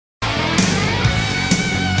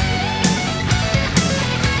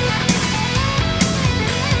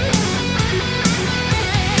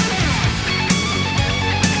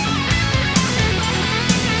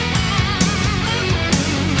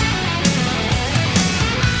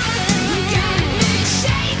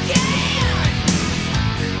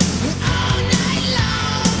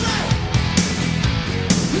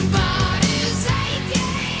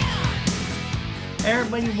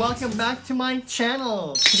everybody, welcome back to my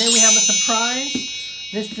channel. Today we have a surprise.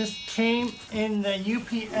 This just came in the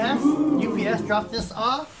UPS. UPS dropped this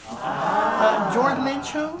off. George Lynch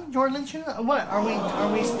who? George Lynch who? What? Are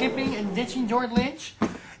we skipping and ditching George Lynch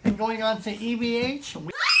and going on to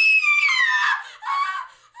EBH?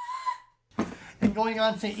 And going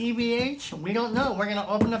on to EBH? We don't know. We're gonna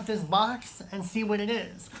open up this box and see what it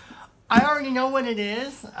is. I already know what it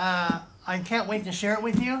is. I can't wait to share it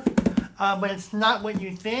with you. But it's not what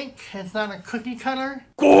you think. It's not a cookie cutter.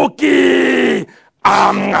 Cookie!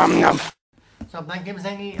 So if that gives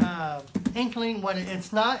any inkling what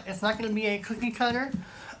it's not going to be a cookie cutter.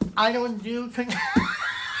 I don't do cookies.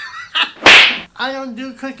 I don't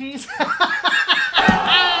do cookies.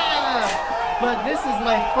 But this is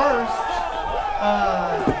my first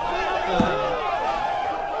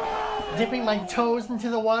dipping my toes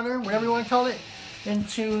into the water, whatever you want to call it,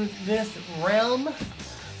 into this realm.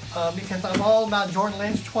 Because I'm all about Jordan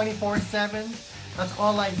Lynch 24/7. That's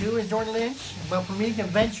all I do is Jordan Lynch. But for me to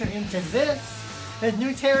venture into this is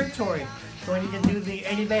new territory. Do I need to do the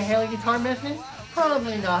 80 Bay Halen guitar method?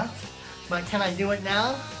 Probably not. But can I do it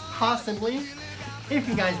now? Possibly. If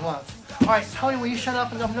you guys want. Alright, Tony, will you shut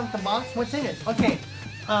up and open up the box? What's in it? Okay.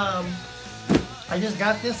 I just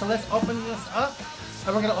got this, so let's open this up.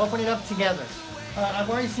 And we're going to open it up together. I've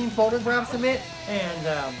already seen photographs of it.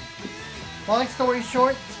 And long story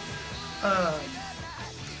short,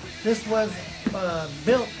 this was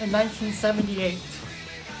built in 1978.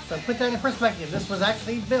 So put that in perspective. This was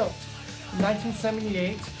actually built in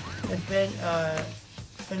 1978. It's been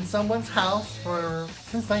in someone's house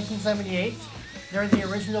since 1978. They're the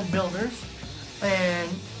original builders,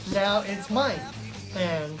 and now it's mine.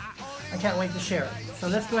 And I can't wait to share it. So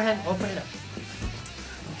let's go ahead and open it up.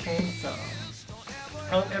 Okay, so I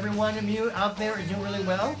hope every one of you out there is doing really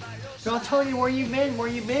well. So Tony, where you been? Where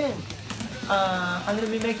you been? I'm going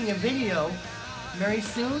to be making a video very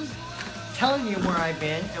soon telling you where I've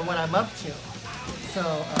been and what I'm up to.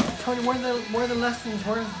 So, Tony, where are the lessons?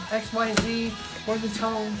 Where's X, Y, Z? Where are the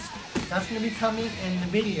tones? That's going to be coming in the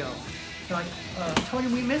video. So, Tony,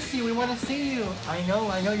 we missed you. We want to see you. I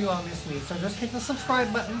know you all miss me. So just hit the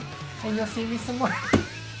subscribe button and you'll see me some more.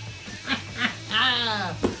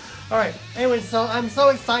 Alright, anyway, so I'm so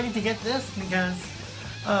excited to get this because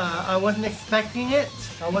I wasn't expecting it.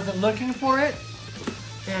 I wasn't looking for it.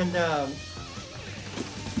 And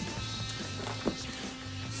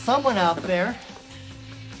someone out there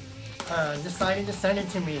decided to send it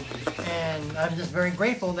to me. And I'm just very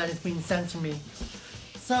grateful that it's being sent to me.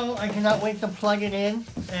 So I cannot wait to plug it in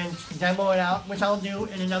and demo it out, which I'll do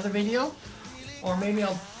in another video. Or maybe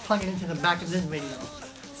I'll plug it into the back of this video.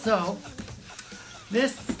 So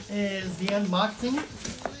this is the unboxing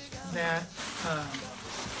that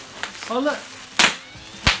oh look!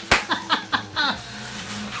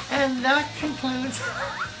 And that concludes.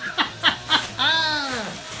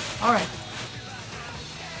 Alright.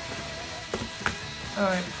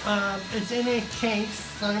 Alright, it's in a case,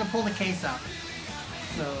 so I'm gonna pull the case out.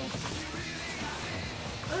 So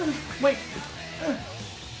wait.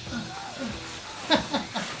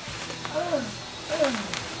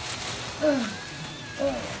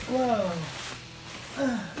 Whoa.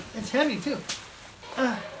 It's heavy too.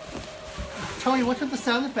 Tony, what's with the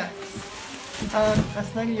sound effects?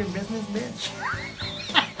 That's none of your business, bitch.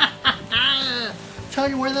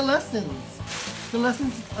 Tony, where are the lessons? The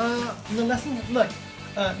lessons, look,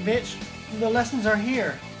 bitch, the lessons are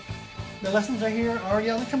here. The lessons are here, already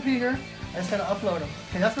on the computer. I just gotta upload them.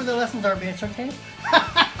 Okay, that's where the lessons are, bitch, okay?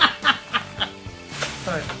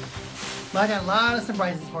 Alright. I got a lot of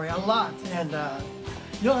surprises for you, a lot. And,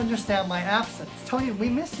 you'll understand my absence. Tony, we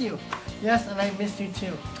miss you. Yes, and I miss you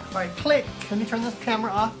too. Alright, click. Let me turn this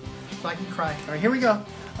camera off so I can cry. Alright, here we go.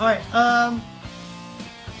 Alright,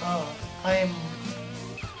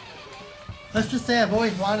 let's just say I've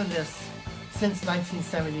always wanted this since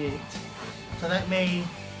 1978. So that may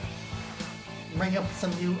bring up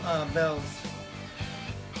some new bells.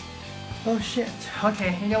 Oh shit.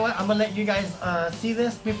 Okay, you know what? I'm gonna let you guys see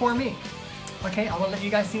this before me. Okay, I'm gonna let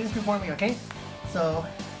you guys see this before me, okay? So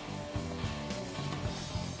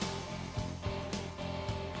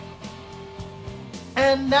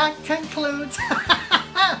and that concludes.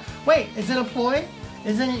 Wait, is it a ploy?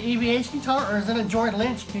 Is it an EBH guitar or is it a George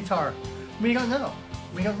Lynch guitar? We don't know.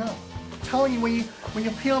 We don't know. Tony, when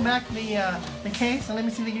you peel back the case and let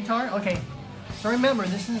me see the guitar. Okay. So remember,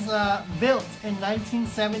 this is built in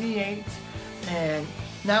 1978, and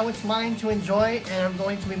now it's mine to enjoy, and I'm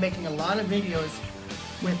going to be making a lot of videos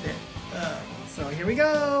with it. So here we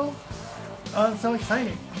go. Oh, I'm so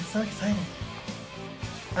excited. I'm so excited.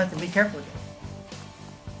 I have to be careful with it.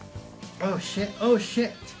 Oh shit, oh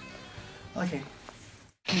shit. Okay.